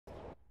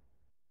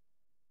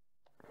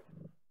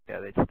Yeah,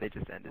 they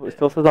just ended It it.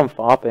 still says I'm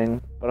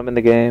fopping, but I'm in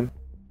the game.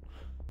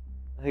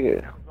 I think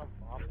it...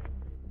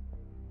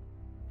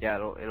 Yeah,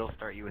 it'll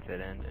start you with it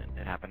end, and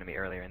it happened to me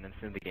earlier, and then as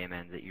soon as the game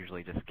ends, it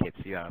usually just kicks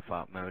you out of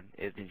fop mode.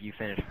 You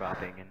finish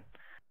fopping, and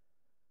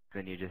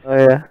then you just Oh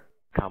yeah.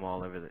 come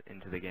all over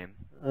into the game.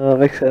 Oh,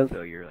 makes sense.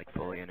 So you're like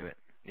fully into it.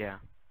 Yeah.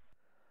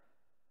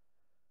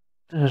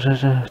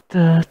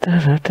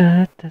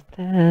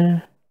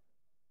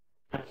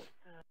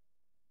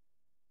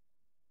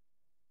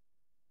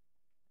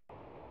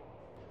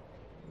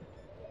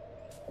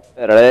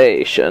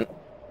 Federation.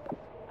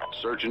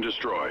 Search and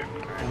destroy.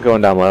 I'm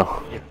going down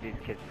low. Give these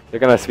kids. They're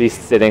gonna be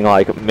sitting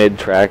like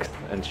mid-tracks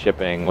and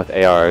shipping with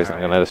ARs. I'm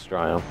gonna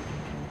destroy them.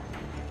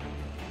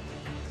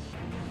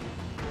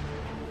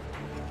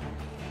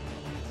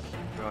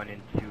 Going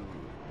into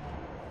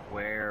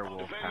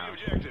Werewolf House,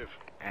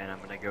 and I'm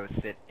gonna go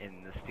sit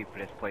in the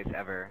stupidest place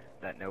ever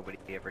that nobody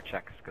ever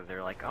checks because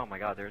they're like, oh my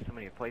god, there's so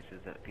many places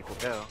that people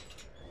go.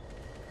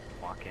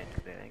 Walk in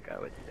because they think,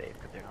 oh, it's safe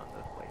because they're not in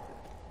those places.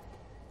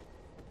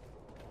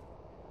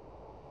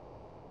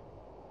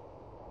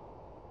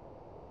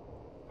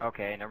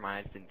 Okay, never mind,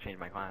 I just didn't change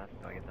my class,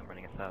 so I guess I'm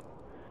running a sub.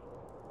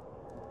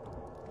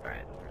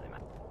 Alright, doesn't really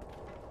matter.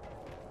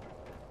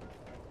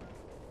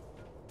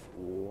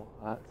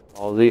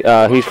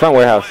 What? He's front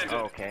warehouse. Oh,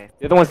 okay.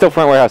 The other one's still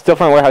front warehouse. Still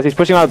front warehouse. He's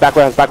pushing out back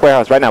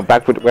warehouse right now.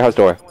 Back warehouse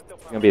door.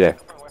 He's gonna be there.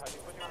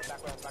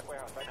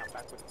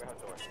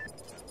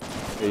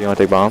 Here, you wanna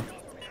take bomb?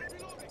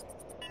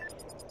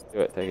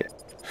 Do it, take it.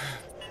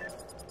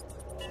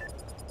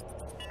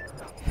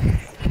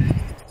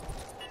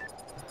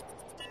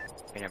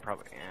 I mean,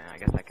 I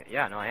guess I could.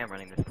 Yeah, no, I am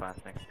running this class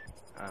next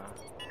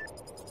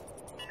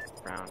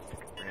round.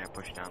 We're gonna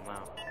push down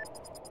low.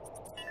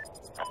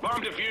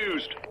 Bomb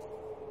defused.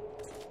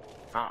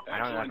 Oh, I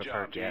don't have a Excellent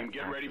perk job, yet. team.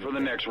 Get ready for the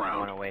next round.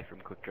 One away from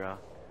quick draw.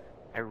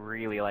 I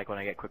really like when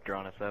I get quick draw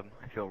on a sub.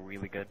 I feel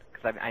really good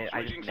because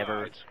I just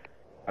never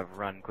have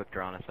run quick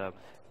draw on a sub.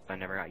 I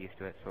never got used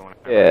to it. So when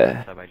I run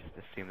a sub, I just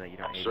assume that you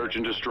don't need Search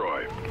and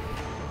destroy.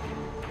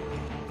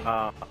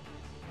 Oh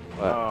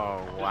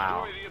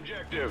wow. Destroy the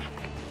objective.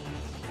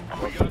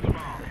 We got the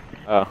bomb.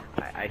 Oh.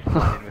 I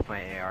spawned in with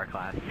my AR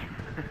class.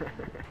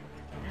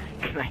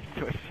 Cause I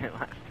switched it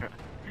last round.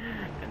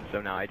 And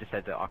so now I just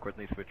had to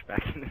awkwardly switch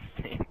back in the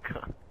same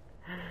class.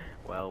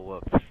 Well,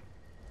 whoops.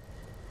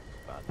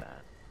 About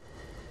that.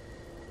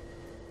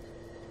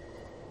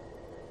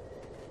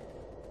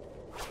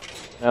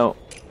 No.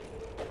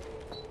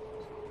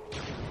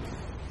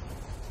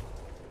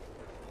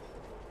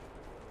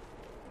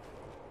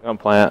 Don't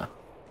plant.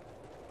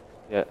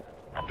 Yeah.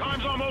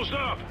 Time's almost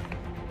up.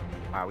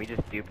 Wow, we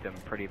just duped them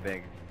pretty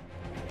big.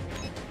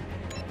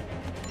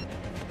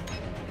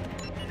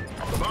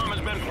 The bomb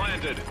has been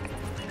planted.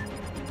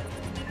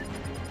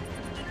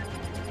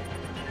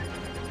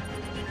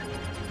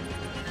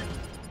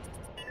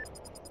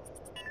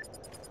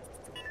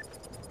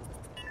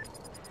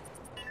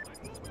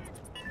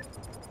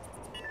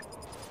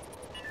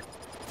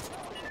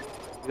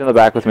 He's in the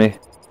back with me.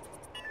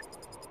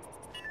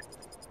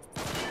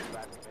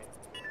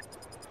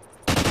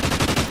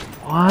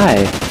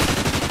 Why?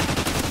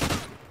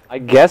 I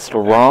guessed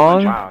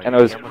wrong, and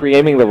I was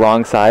pre-aiming the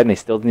wrong side, and he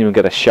still didn't even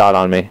get a shot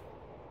on me.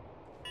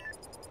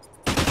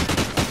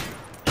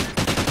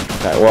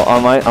 Okay, well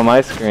on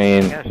my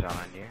screen. Got a shot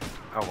on you.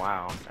 Oh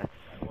wow, that's.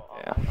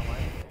 Yeah.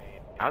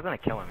 I was gonna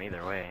kill him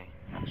either way.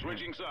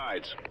 Switching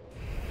sides.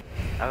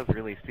 That was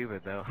really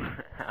stupid though.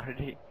 How did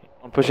he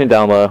I'm pushing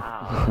down low.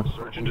 wow.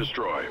 Search and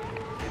destroy.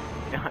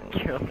 not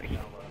kill me?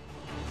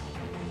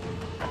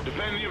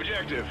 Defend the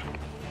objective.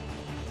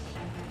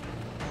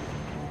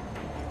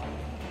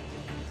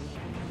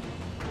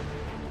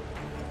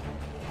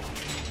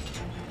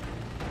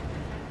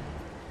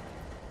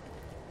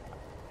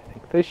 I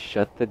think they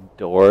shut the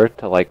door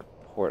to like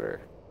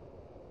Porter,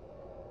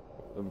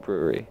 the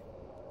brewery.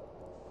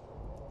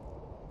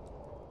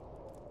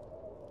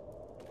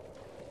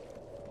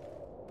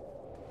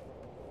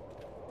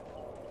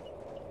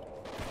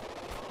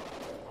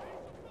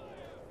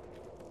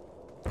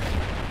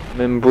 I'm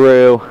in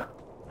brew.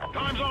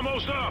 Time's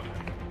almost up.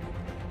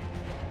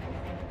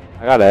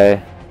 I got A,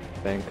 I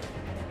think.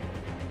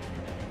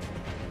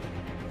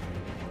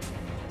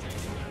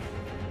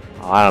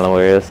 Oh, I don't know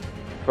where he is.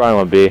 Probably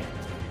want B.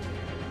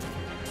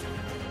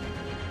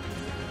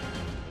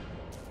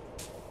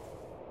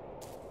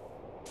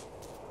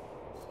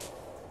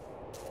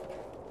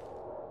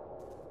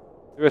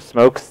 Threw a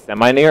smoke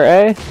semi near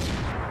A.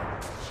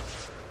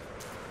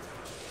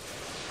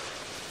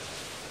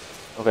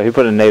 Okay, he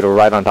put a nade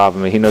right on top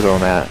of me. He knows where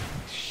I'm at.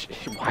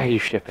 Why are you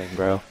shipping,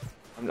 bro?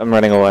 I'm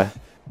running away.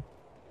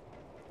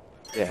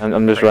 Yeah,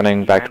 I'm just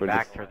running back towards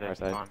our side.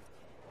 spawn.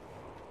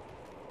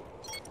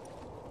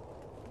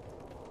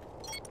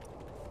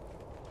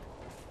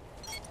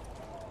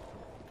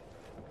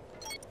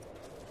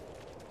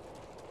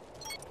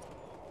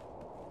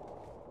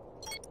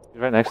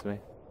 He's right next to me.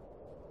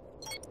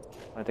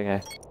 Planting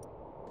A.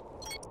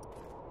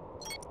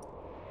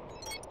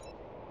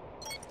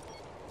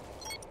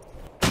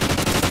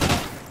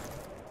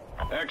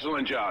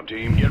 Excellent job,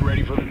 team. Get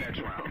ready for the next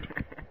round.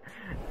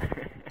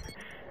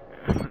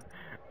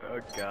 Oh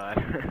god.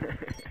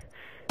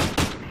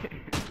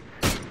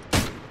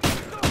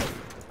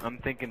 I'm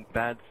thinking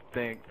bad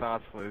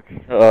thoughts, Luke.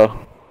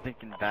 Uh-oh.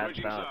 Thinking bad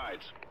Switching thoughts.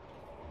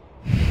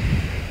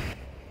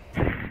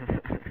 sides.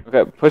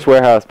 Okay, push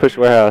warehouse, push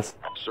warehouse.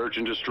 Search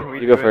and destroy.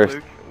 You go Do it, first.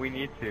 Luke? We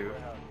need to.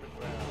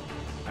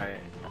 Alright.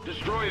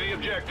 Destroy the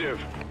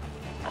objective.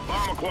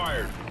 Bomb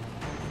acquired.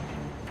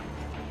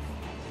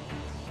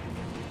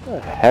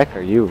 What the heck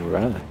are you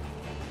running?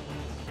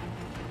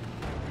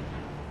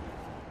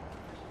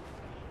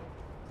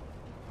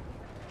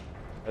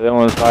 The other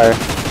one's fire.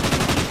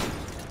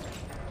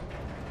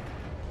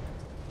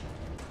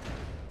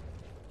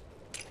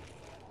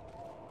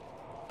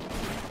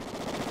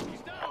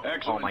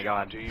 Excellent Oh my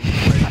job, god. team.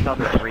 I saw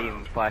the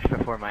dream flash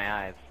before my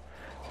eyes.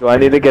 Do I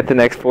need to get the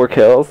next 4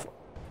 kills?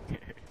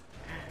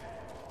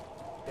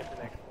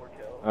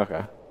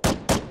 Okay.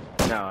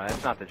 No,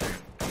 that's not the dream.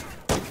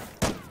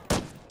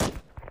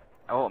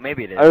 Oh,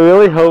 maybe it is. I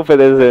really hope it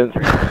isn't.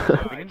 We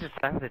can just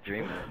have the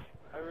dream.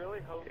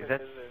 Is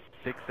that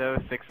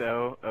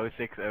 60600606?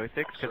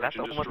 Because that's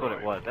and almost what it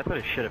destroy. was. That's what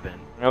it should have been.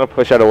 I'm gonna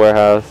push out a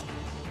warehouse.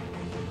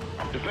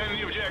 Defend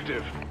the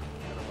objective.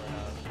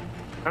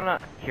 I'm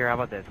not here. How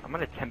about this? I'm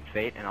gonna tempt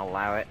fate and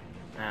allow it,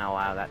 and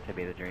allow that to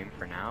be the dream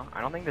for now.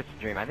 I don't think this is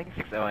the dream. I think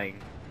 6-0ing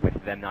with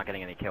them not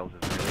getting any kills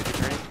is really the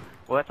dream.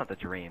 Well, that's not the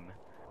dream.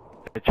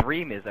 The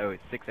dream is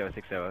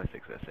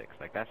 60600606.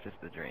 Like that's just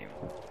the dream.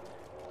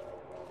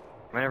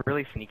 I'm in a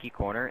really sneaky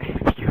corner.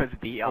 If he goes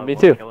B, I'll Me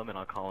too. kill him and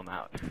I'll call him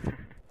out.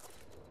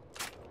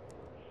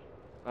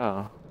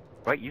 Oh.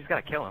 Wait, you just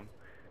gotta kill him.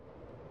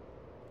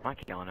 I'm not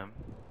killing him.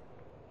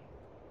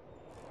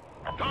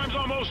 Time's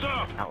almost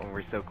up. Not when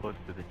we're so close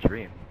to the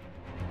dream.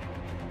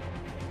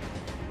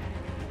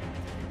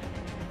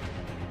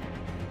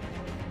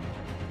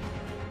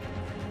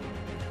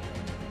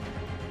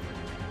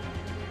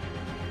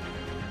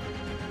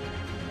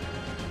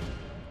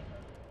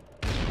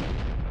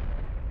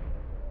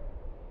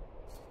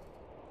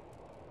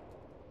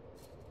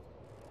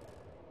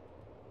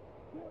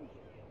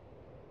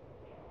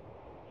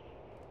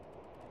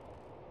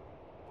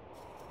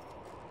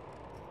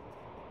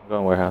 I'm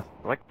going warehouse.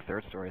 Like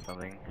third story or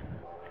something.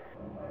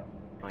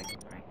 Like,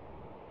 right.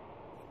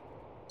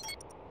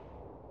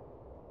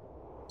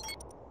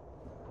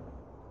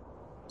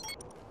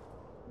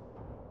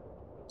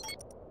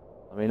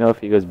 Let me know if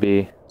he goes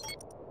B.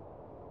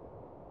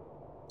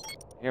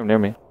 Hear him near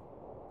me.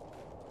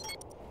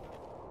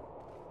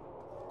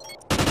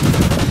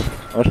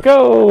 Let's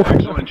go!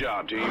 Excellent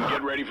job, team.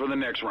 Get ready for the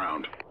next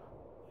round.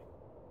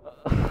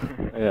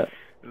 Yeah.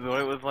 This is what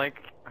it was like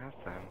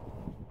last time.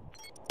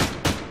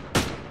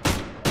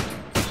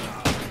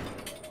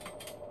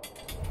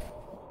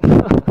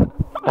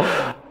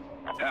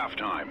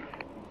 Halftime.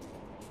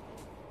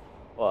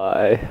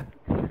 Why?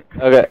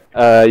 Okay,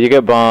 you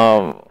get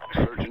bomb.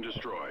 Search and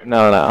destroy.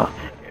 No.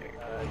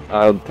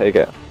 I'll take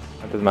it.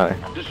 That doesn't matter.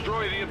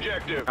 Destroy the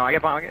objective. No, I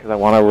get bomb. I get 'Cause I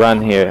wanna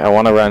run here. I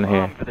wanna run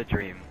here. bomb for the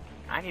dream.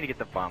 I need to get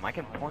the bomb. I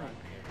can point.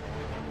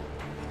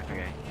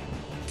 Okay.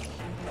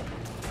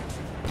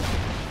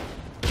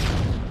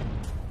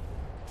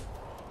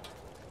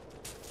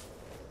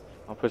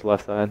 I'll push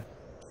left side.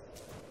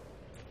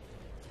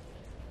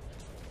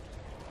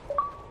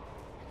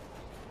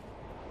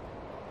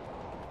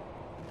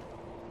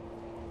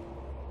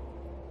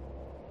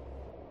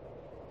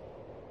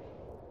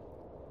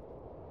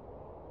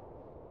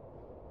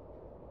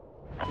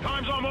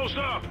 Time's almost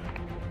up.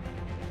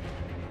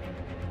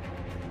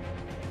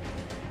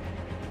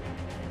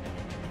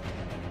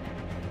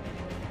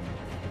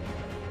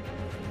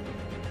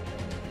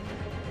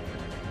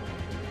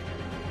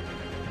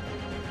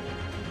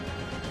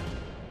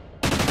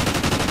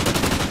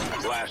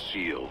 Glass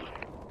shield.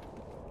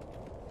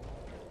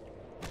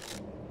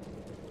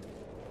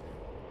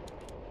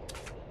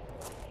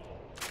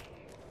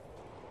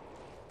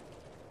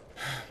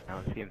 I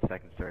don't see him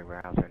second story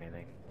warehouse or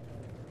anything.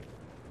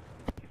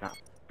 He's not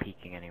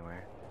peeking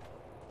anywhere.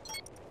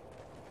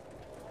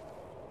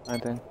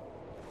 Planting.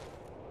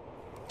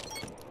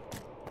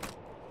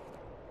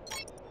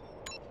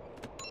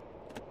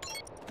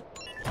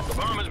 The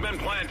bomb has been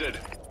planted.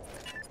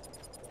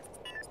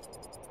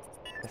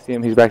 I see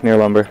him. He's back near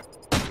lumber.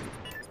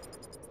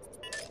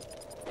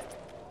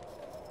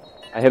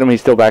 I hit him.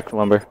 He's still back to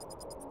lumber.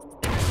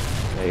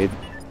 Yeah, he's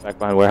back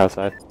behind warehouse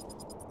side.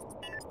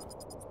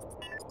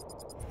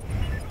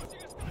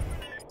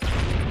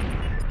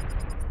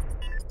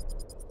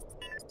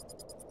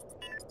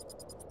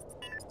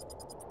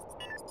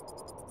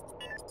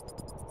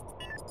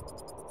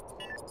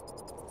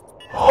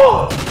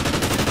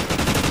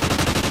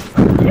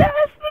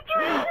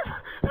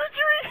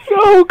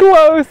 So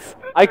close!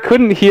 I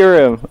couldn't hear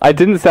him. I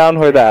didn't sound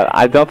hear that.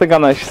 I don't think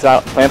on that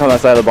plant on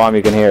that side of the bomb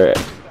you can hear it.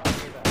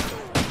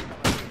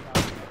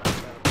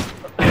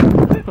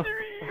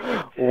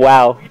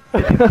 Wow.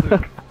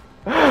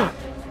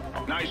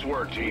 Nice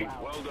work, team.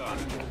 Well done.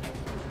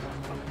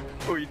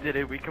 We did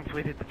it. We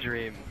completed the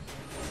dream.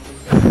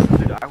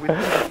 Dude, I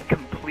was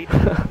completely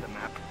on the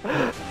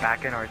map.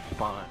 back in our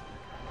spawn.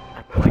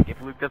 Like,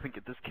 if Luke doesn't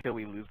get this kill,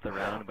 we lose the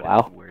round, but Wow.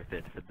 it's worth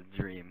it for the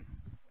dream.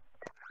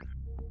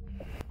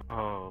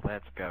 Oh,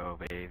 let's go,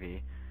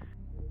 baby.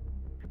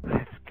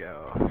 Let's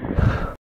go.